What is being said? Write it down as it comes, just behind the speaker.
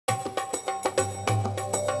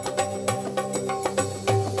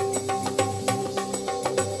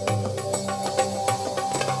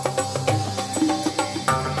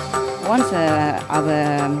once our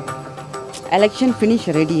election finish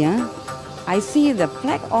ready, I see the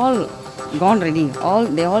flag all gone ready.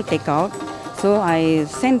 They all take out. So I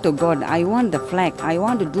sent to God, I want the flag. I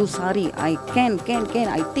want to do saree. I can.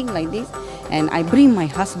 I think like this, and I bring my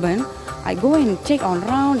husband. I go and check on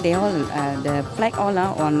round. They all the flag all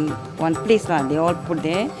on one place lah. They all put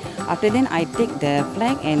there. After then, I take the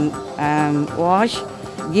flag and wash.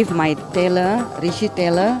 Give my tailor, Rishi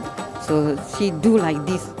tailor. So she do like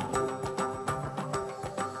this.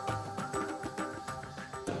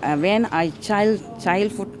 When I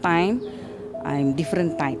childhood time, I'm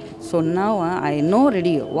different type. So now I know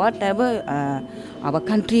already whatever our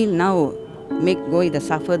country now make go the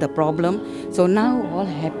suffer the problem. So now all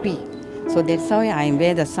happy. So that's why I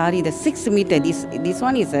wear the sari. The 6 meter. This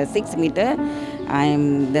one is a 6 meter.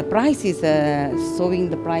 The price is showing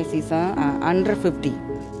the price is under 50.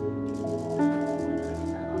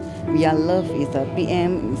 We are love is the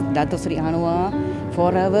PM Datuk Seri Anwar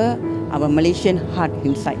forever. Our Malaysian heart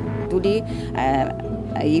inside. Today,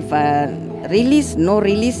 if release, no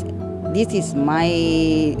release, this is my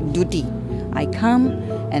duty. I come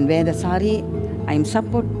and wear the sari. I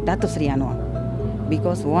support Datuk Seri Anwar.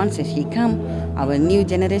 Because once he come, our new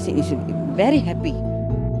generation is very happy.